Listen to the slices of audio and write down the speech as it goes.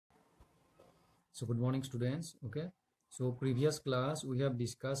So good morning students. Okay, so previous class we have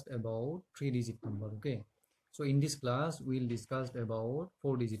discussed about 3-digit number. Okay, so in this class we'll discuss about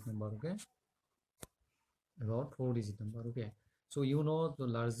 4-digit number. Okay, about 4-digit number. Okay, so you know the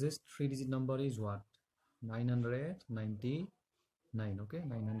largest 3-digit number is what? 999. Okay,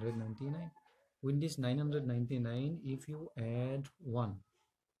 999. With this 999, if you add 1,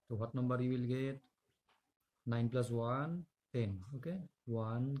 so what number you will get? 9 plus 1, 10. Okay,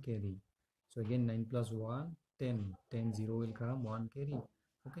 1 carry. So again 9 plus 1, 10. 10, 0 will come, 1 carry.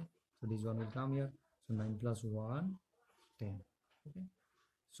 Okay, so this one will come here. So 9 plus 1, 10. Okay,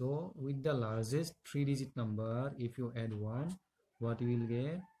 so with the largest 3-digit number, if you add 1, what you will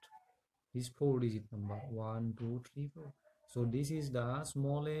get is 4-digit number. 1, 2, 3, 4. So this is the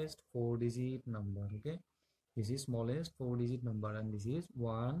smallest 4-digit number. Okay, this is smallest 4-digit number, and this is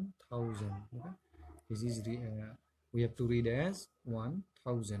 1000. Okay, this is we have to read as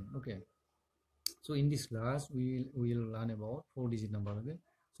 1000. Okay, so in this class we will learn about 4-digit number. Okay,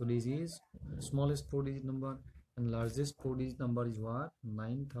 so this is smallest 4-digit number, and largest 4-digit number is what?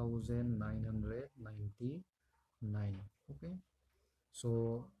 9999. Okay,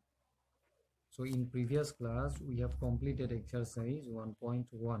 so in previous class we have completed exercise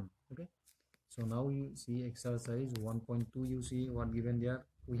 1.1. Okay, so now you see exercise 1.2. You see what given there?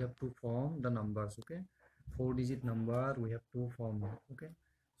 We have to form the numbers. Okay, 4-digit number we have to form. Okay,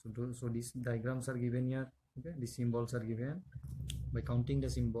 so these diagrams are given here. Okay, these symbols are given. By counting the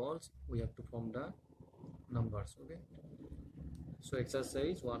symbols we have to form the numbers. Okay, so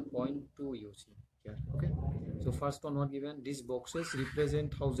exercise 1.2 you see here. Okay, so first one what given? These boxes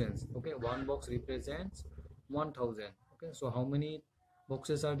represent thousands. Okay, one box represents 1000. Okay, so how many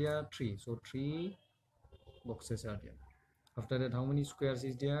boxes are there? 3. So 3 boxes are there. After that, how many squares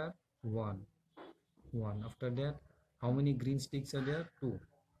is there? 1. After that, how many green sticks are there? 2.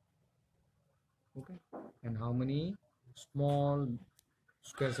 Okay, and how many small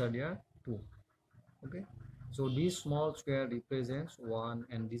squares are there? 2. Okay, so this small square represents 1,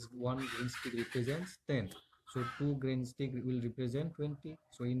 and this one green stick represents 10. So 2 green stick will represent 20.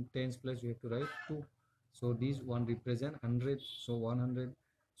 So in tens place you have to write 2. So this one represent 100. So 100.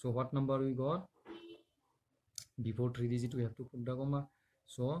 So what number we got? Before 3-digit we have to put the comma.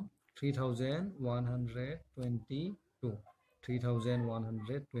 So 3122.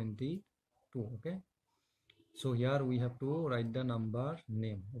 3122. Okay, so here we have to write the number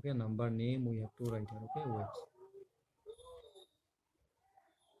name. Okay, number name we have to write here. Okay, wait.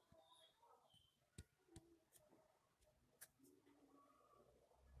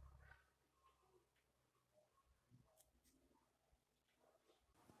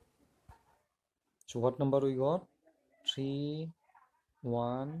 So what number we got?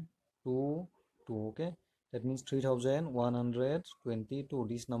 3122. Okay, that means 3122.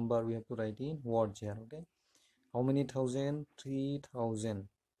 This number we have to write in words here. Okay, how many thousand? 3000.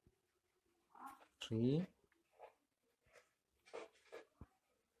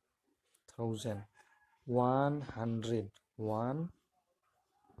 3000. 100.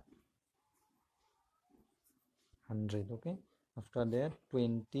 100. Okay, after that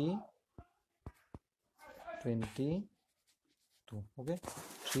 22. Okay,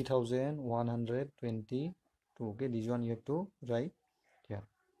 3122. Okay, this one you have to write here.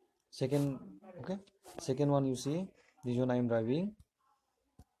 Second, okay, second one you see, this one I am driving.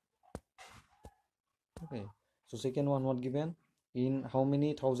 Okay, so second one what given? In how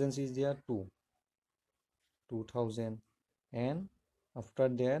many thousands is there? 2. 2000. And after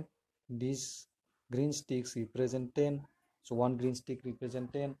that these green sticks represent 10. So one green stick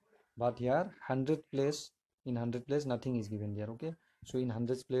represent 10, but here 100 place, in 100 place nothing is given there. Okay, so in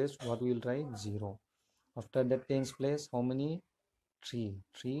 100 place what we will write? 0. After that tens place, how many? 3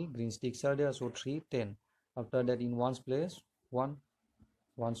 green sticks are there, so 3 10. After that in ones place, 1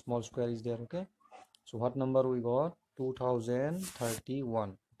 small square is there. Okay, so what number we got?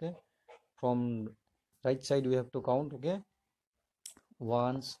 2031. Okay, from right side we have to count. Okay,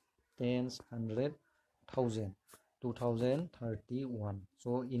 ones, tens, 100, 1000. 2031.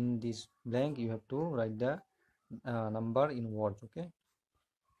 So in this blank you have to write the number in words. Okay,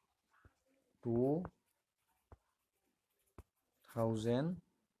 2031.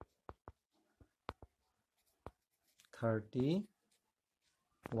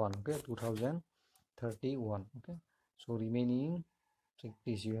 Okay, 2031. Okay, so remaining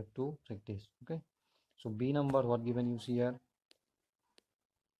practice you have to practice. Okay, so B number what given you see here?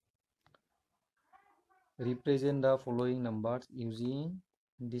 Represent the following numbers using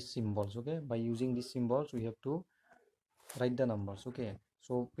these symbols. Okay, by using these symbols we have to write the numbers. Okay,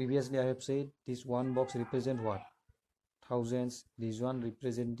 so previously I have said this one box represent what? Thousands. This one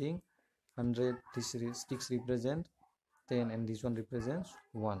representing 100, this sticks represent 10 and this one represents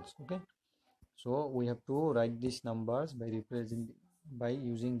ones. Okay, so we have to write these numbers by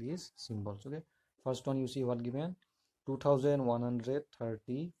using these symbols. Okay, first one you see what given,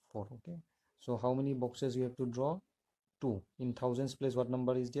 2134. Okay, so how many boxes you have to draw? 2. In thousands place what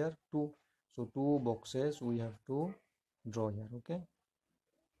number is there? 2. So 2 boxes we have to draw here. Okay,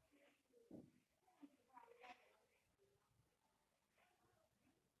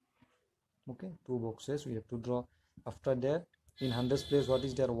 okay, 2 boxes we have to draw. After that, in hundreds place what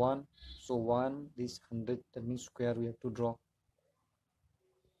is there? 1. So 1, this 100, that means square we have to draw.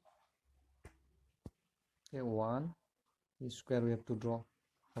 Okay, 1 is square we have to draw.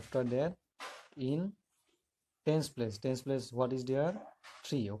 After that, in tens place what is there?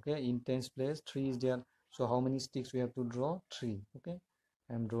 3. Okay, in tens place 3 is there. So how many sticks we have to draw? 3. Okay,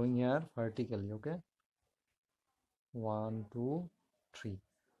 I am drawing here vertically. Okay, 1 2 3.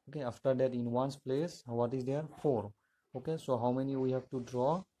 Okay, after that, in ones place what is there? 4. Okay, so how many we have to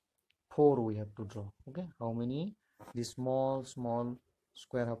draw? 4 we have to draw. Okay, how many? This small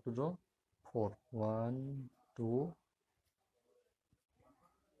square have to draw 4. 1 2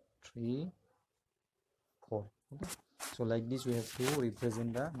 3 4. Okay, so like this we have to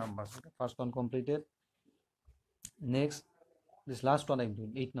represent the numbers. Okay, first one completed. Next, this last one I'm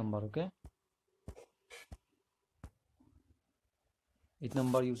doing 8 number. Okay, 8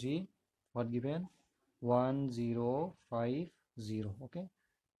 number you see what given? 1050. Okay,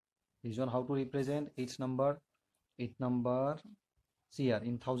 this one how to represent 8 number? 8 number, see here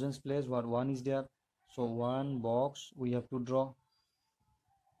in thousands place what 1 is there, so 1 box we have to draw.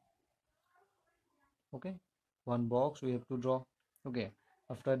 Okay, 1 box we have to draw. Okay,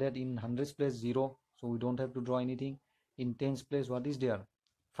 after that, in hundreds place 0, so we don't have to draw anything. In tens place what is there?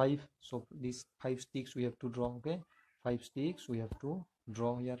 5, so these 5 sticks we have to draw. Okay, 5 sticks we have to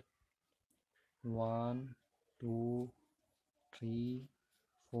draw here. 1 2 3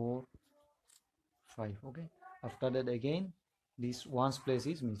 4 5. Okay, after that again this ones place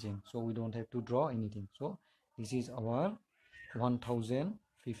is missing, so we don't have to draw anything. So this is our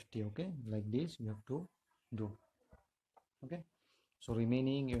 1050. Okay, like this you have to do. Okay, so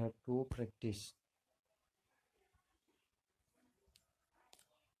remaining you have to practice.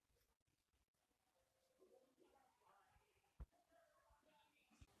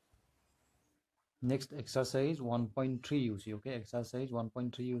 Next exercise 1.3 you see. Okay, exercise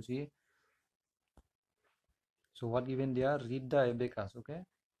 1.3 you see. So what given there? Read the abacus. Okay,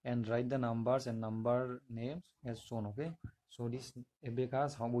 and write the numbers and number names as shown. Okay, so this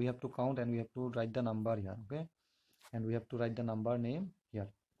abacus, how we have to count and we have to write the number here. Okay, and we have to write the number name here.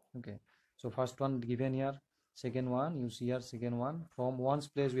 Okay, so first one given here, second one you see here, second one from ones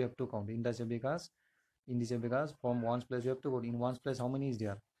place we have to count. In this abacus, from ones place we have to go. In ones place how many is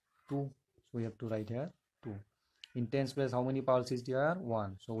there? 2, so we have to write here 2. In tens place how many pulses is there?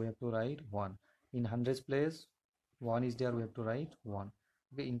 1, so we have to write 1. In hundreds place 1 is there, we have to write 1.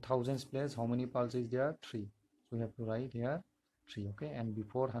 Okay, in thousands place how many pulses is there? 3, so we have to write here 3. Okay, and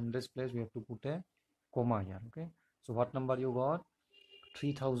before hundreds place we have to put a comma here. Okay, so what number you got?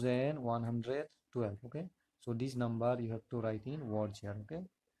 3112. Okay, so this number you have to write in words here. Okay,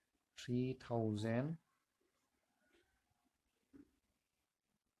 3000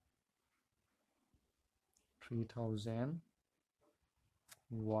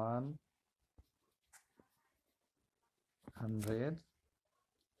 3112.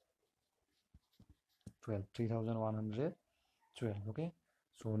 Okay,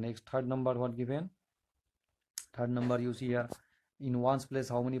 so next third number what given? Third number you see here, in ones place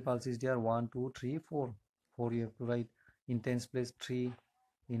how many pulses there? 1 2 3 4. 4 you have to write. In tens place 3.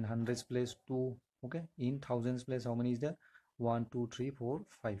 In hundreds place 2. Okay, in thousands place how many is there? 1 2 3 4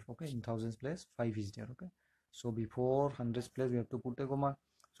 5. Okay, in thousands place 5 is there. Okay, so before hundreds place we have to put a comma.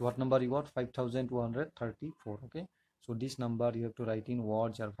 So what number you got? 5234. Okay, so this number you have to write in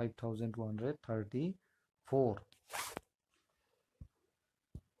words are 5234.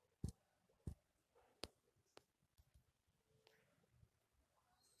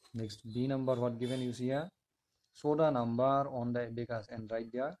 Next B number what given you see here, show the number on the abacus and write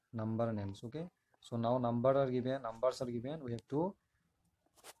their number names. Okay, so now numbers are given, we have to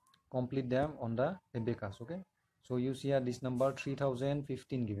complete them on the abacus. Okay, so you see here this number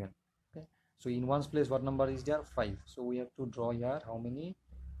 3015 given. Okay, so in ones place what number is there? 5, so we have to draw here how many?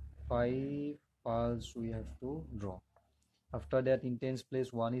 5 pulse we have to draw. After that, in tens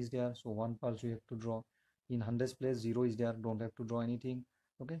place 1 is there, so 1 pulse we have to draw. In hundreds place 0 is there, don't have to draw anything.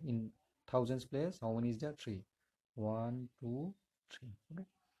 Okay, in thousands place how many is there? 3. 1 2 3. Okay,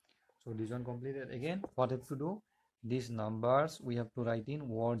 so this one completed. Again what have to do? these numbers we have to write in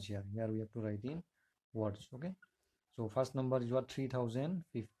words here. Here we have to write in words. Okay, so first number is what?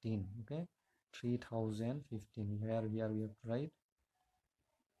 3015. Okay, 3015. Here we have to write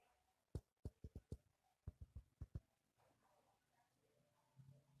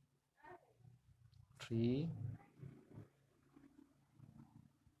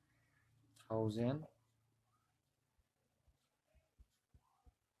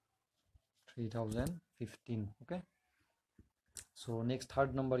Okay, so next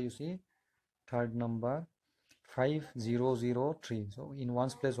third number, you see third number 5003. So in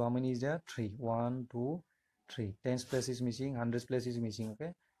ones place how many is there? 3. 1 2 3. Tens place is missing, hundreds place is missing.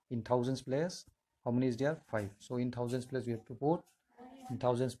 Okay, in thousands place how many is there? 5. So in thousands place we have to put, in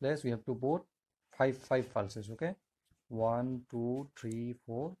thousands place we have to put 5 pulses. Okay, 1 2 3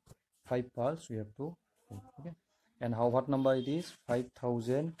 4 5 pulse we have to put. Okay, and how, what number it is?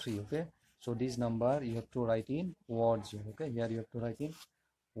 5003. Okay, so this number you have to write in words here. Okay, here you have to write in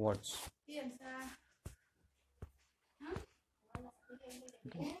words.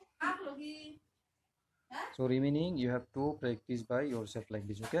 Okay. So remaining you have to practice by yourself like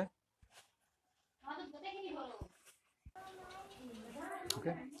this. Okay,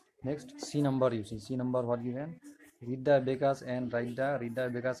 okay, next C number, you see C number what given? Read the abacus and write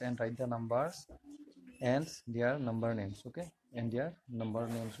the numbers and their number names. Okay, and their number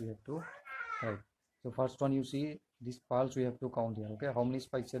names we have to write. So first one, you see this pulse we have to count here. Okay, how many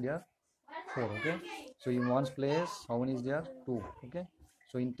spikes are there? 4. Okay, so in ones place how many is there? 2. Okay,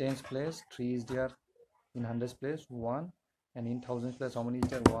 so in tens place 3 is there, in hundreds place 1, and in thousands place how many is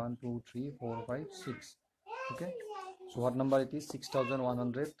there? 1 2 3 4 5 6. Okay, so what number it is?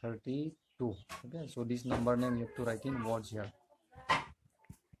 6132. Okay, so this number name you have to write in words here.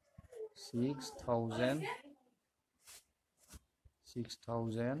 6000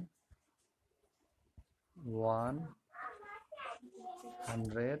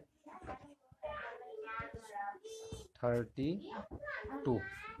 132.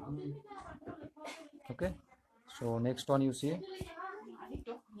 Okay, so next one, you see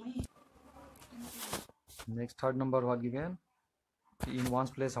next third number what given? In ones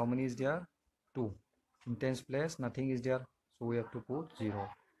place how many is there? 2. In tens place nothing is there, so we have to put 0.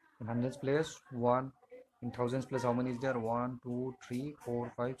 In hundreds place 1. In thousands place how many is there? 1 2 3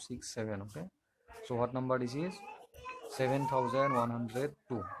 4 5 6 7. Okay, so what number this is?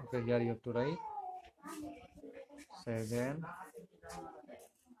 7102. Okay, here you have to write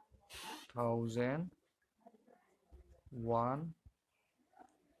 7102.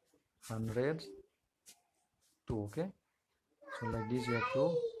 Okay, so like this you have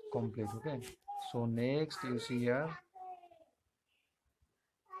to complete. Okay, so next you see here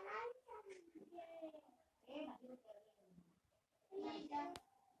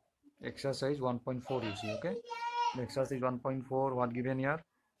exercise 1.4, you see. Okay, the exercise 1.4 what given here?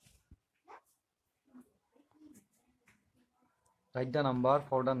 Write the number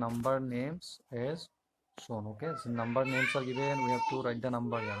for the number names as shown. Okay, so number names are given, we have to write the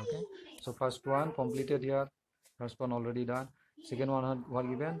number here. Okay, so first one completed here, first one already done. Second one what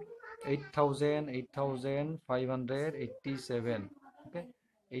given? 8587. Okay,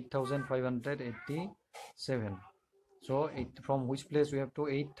 8587. so from which place we have to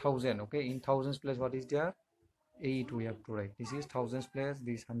 8000? Okay, in thousands place what is there? 8 we have to write. This is thousands place,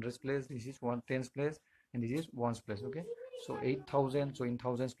 this hundreds place, this is one tens place, and this is ones place. Okay, so 8000, so in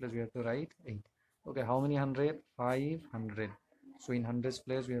thousands place we have to write 8. Okay, how many hundred? 500. So in hundreds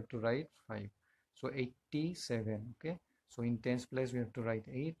place we have to write 5. So 87. Okay, so in tens place we have to write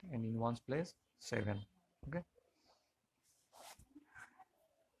 8, and in ones place 7. Okay,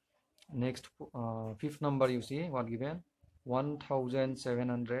 next fifth number, you see what given?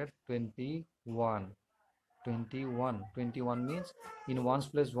 1721. 21 means in ones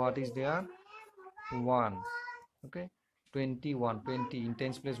place what is there? 1. Okay, 21. 20 in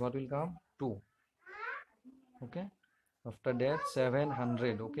tens place what will come? 2. Okay, after that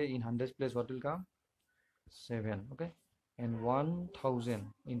 700. Okay, in hundreds place what will come? 7. Okay, and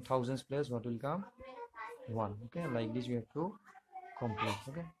 1000 in thousands place what will come? 1. Okay, like this you have to complete.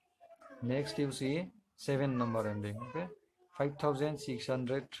 Okay, next you see 7 number ending. Okay,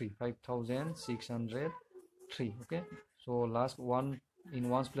 5603. 5603. Okay, so last one in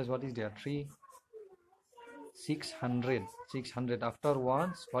ones place what is there? 3. 600. After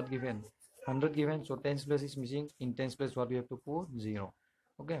ones what given? 100 given, so tens place is missing. In tens place what we have to put? 0.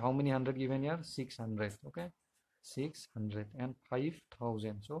 Okay, how many 100 given here? 600. Okay, 600 and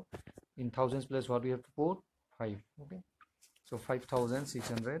 5000, so in thousands place what we have to put? 5. Okay, so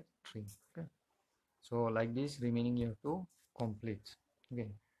 5603. Okay, so like this remaining you have to complete.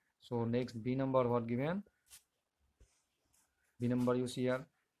 Okay, so next B number what given? B number you see here.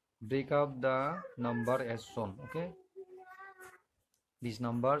 Break up the number as shown. Okay, these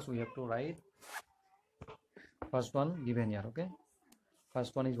numbers we have to write. First one given here. Okay,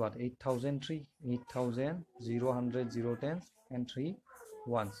 first one is what? 8003, 8000, 0, 100, 0, tens, and 3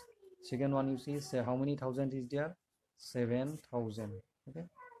 ones. Second one you see, say how many thousand is there? 7000. Okay,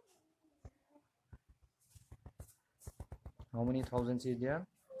 how many thousands is there?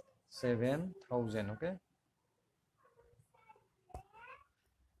 7000. Okay,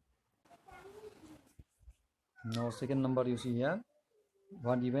 now second number you see here,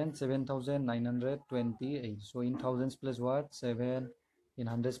 what given? 7928. So in thousands place what? 7. In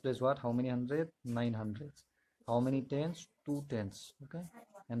hundreds place what? How many hundred? 900. How many tens? 2 tens. Okay,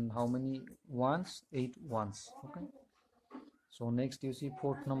 and how many ones? 8 ones. Okay, so next you see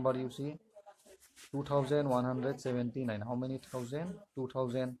fourth number you see 2179. How many thousand?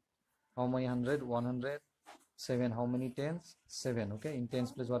 2000. How many hundred? 100. 7. How many tens? 7. Okay, in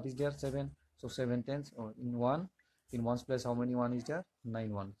tens place what is there? 7. So 7 tens. Or in ones place how many one is there?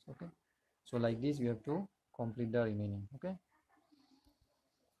 9 ones. Okay, so like this you have to complete the remaining. Okay,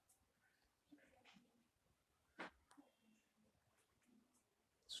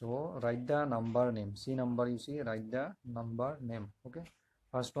 so write the number name. C number you see, write the number name. Okay,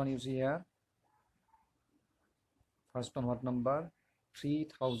 first one you see here, first one what number?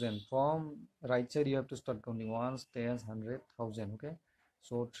 3000. From right side you have to start counting ones, tens, 100, 1000. Okay,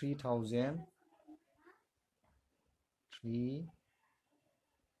 so 3000,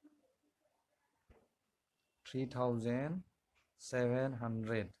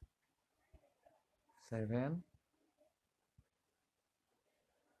 3700,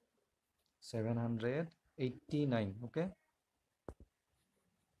 789. Okay,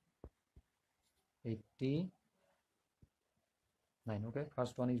 89. Okay,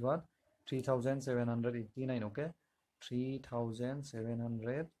 first one is what? 3789. Okay,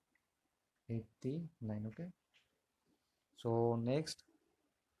 3789. Okay, so next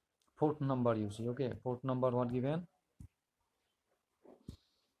fourth number you see. Okay, fourth number what given?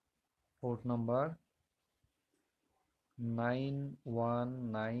 Fourth number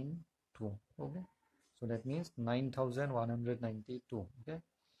 9192. Okay, so that means 9192. Okay,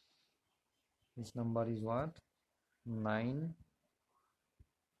 this number is what?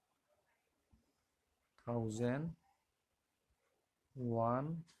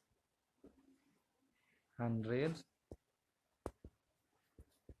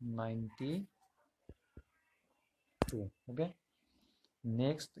 Okay,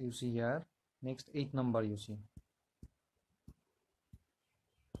 next you see here, next 8 number you see.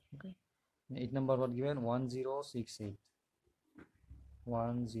 Okay, 8 number what given? 1068.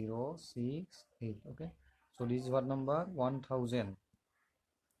 1068. Okay, so this is what number? 1000.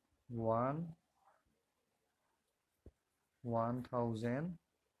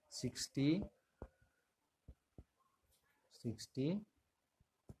 1060.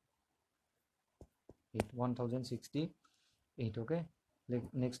 1068. Okay,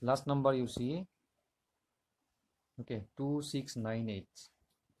 next last number you see. Okay, 2698.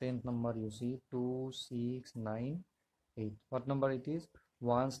 10th number you see, 2698. What number it is?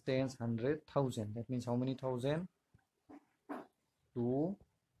 Ones, tens, 100, 1000. That means how many thousand?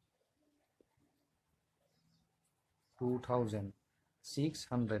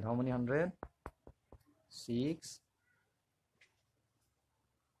 2600. How many hundred?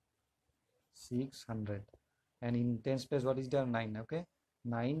 600. And in tens place what is there? 9. Okay,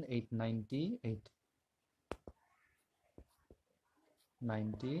 9, 8, 98.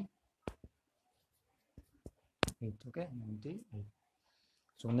 98. Okay, 98.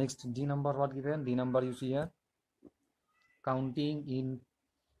 So next D number what given? D number you see here, counting in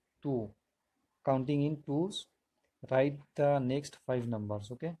 2. Counting in twos, write the next 5 numbers.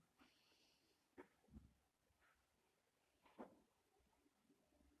 Okay,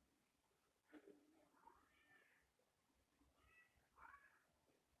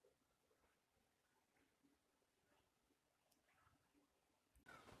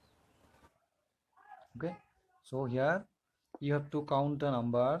 okay, so here you have to count the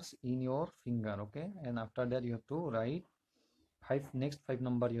numbers in your finger. Okay, and after that you have to write next 5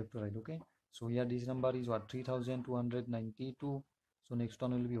 number you have to write. Okay, so here this number is what? 3292. So next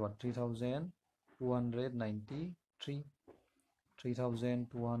one will be what? 3293,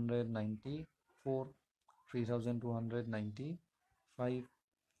 3294, 3295,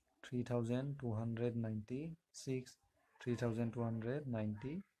 3296,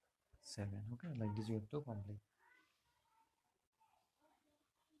 3297. Okay, like this you have to complete.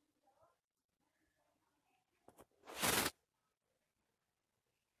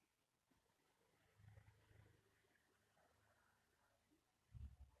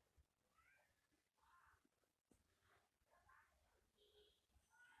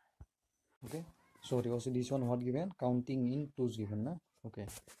 sorry, also this one what given, counting in 2's given na. Okay,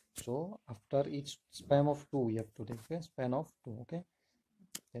 so after each span of 2 we have to take a span of 2. Okay,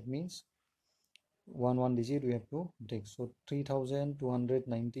 that means one digit we have to take. So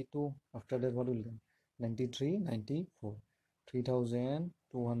 3292, after that what will come, 93, 94,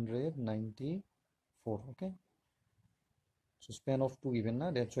 3294. Okay, so span of 2 given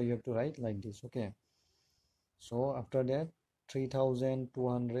na, that's why you have to write like this. Okay, so after that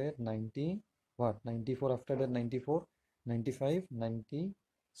 3290 what, 94, after that 94, 95,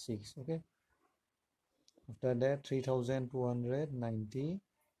 96. Okay, after that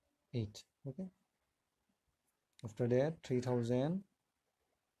 3298. Okay, after that 3000,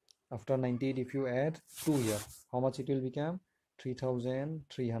 after 98 if you add 2 here, how much it will become,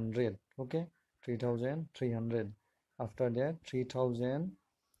 3300. Okay, 3300. after that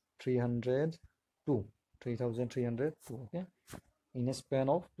 3302, 3302. Okay, in a span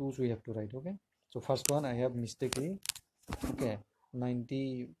of 2 we have to write. Okay, so first one I have mistakenly, okay,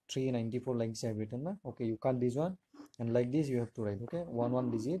 93, 94 like this I have written na. Okay, you cut this one and like this you have to write. Okay,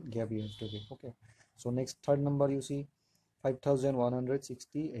 one digit gap you have to give. Okay, so next third number you see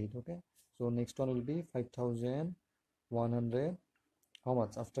 5168. Okay, so next one will be 5100, how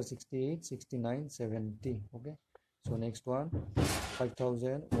much, after 68, 69, 70. Okay, so next one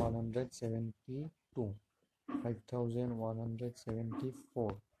 5172,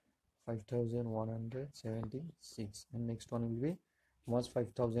 5174, 5176, and next one will be was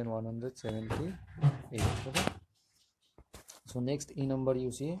 5178. Okay, so next e number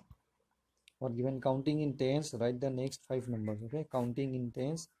you see what given, counting in tens, write the next 5 numbers. Okay, counting in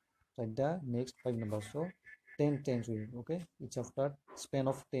tens, write the next 5 numbers. So 10 tens will, okay, each after span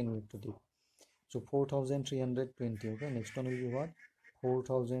of 10 we have to take. So 4320. Okay, next one will be what,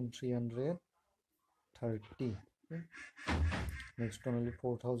 4330. Okay, next one will be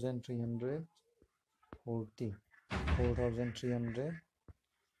 4340,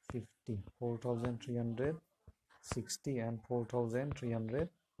 4350, 4360, and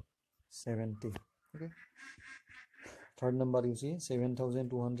 4370. Okay, third number you see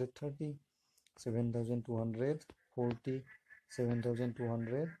 7230, 7240,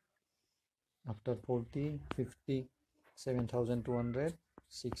 7200, after 40, 50,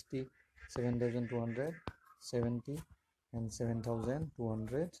 7260, 7270, and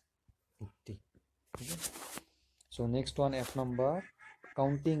 7280. Okay, so next one F number,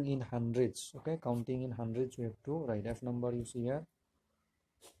 counting in hundreds. Okay, counting in hundreds we have to write F number you see here,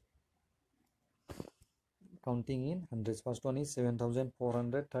 counting in hundreds. First one is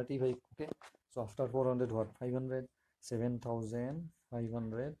 7435. Okay, so after 400 what, 500,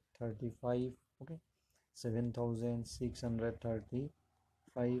 7535. Okay, 7635,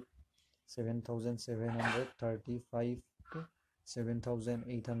 7735. Okay,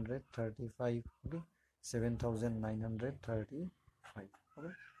 7835. Okay, 7935.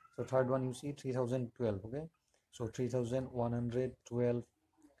 Okay, so third one you see 3012. Okay, so 3112, 3212,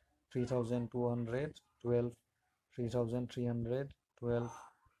 3312,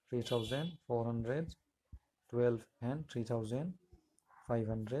 3412, and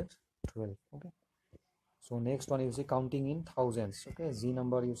 3512. Okay, so next one you see counting in thousands. Okay, Z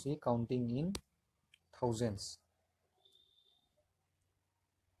number you see counting in thousands.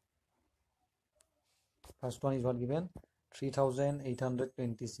 First one is what given,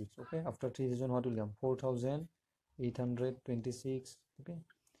 3826. Okay, after 3000 what will come, 4826. Okay,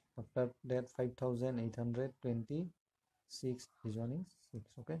 after that 5826, this one is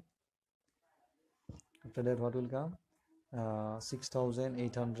 6. Okay, after that what will come,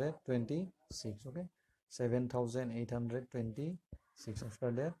 6826. Okay, 7826.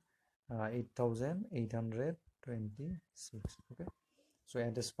 after that 8826. Okay, so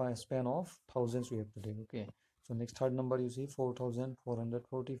at the span of thousands we have to take. Okay, so next third number you see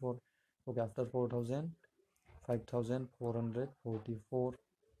 4444. Okay, after 4000, 5444,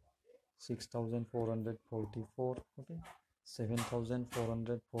 6444. Okay,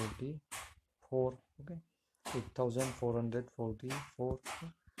 7444. Okay, 8444.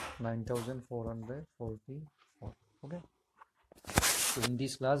 9444. Okay, so in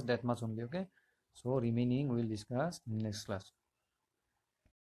this class that much only. Okay, so remaining we'll discuss in next class.